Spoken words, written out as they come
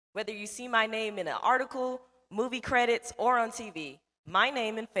Whether you see my name in an article, movie credits, or on TV, my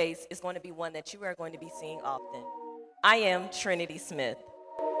name and face is going to be one that you are going to be seeing often. I am Trinity Smith.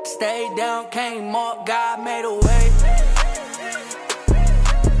 Stay down, came up, God made a way.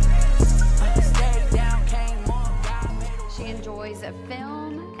 Stay down, came up, God made a way. She enjoys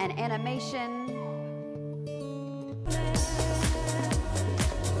film and animation.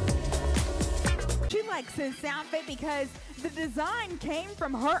 She likes this outfit because the design came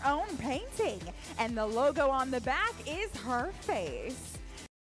from her own painting, and the logo on the back is her face.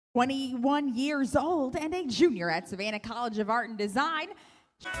 21 years old and a junior at Savannah College of Art and Design.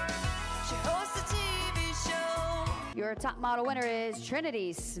 She hosts a TV show. Your top model winner is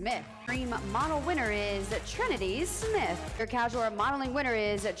Trinity Smith. Dream model winner is Trinity Smith. Your casual modeling winner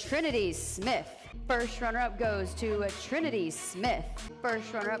is Trinity Smith. First runner-up goes to Trinity Smith.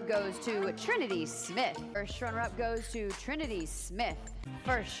 First runner-up goes to Trinity Smith. First runner-up goes to Trinity Smith.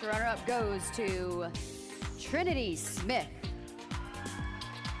 First runner-up goes to Trinity Smith.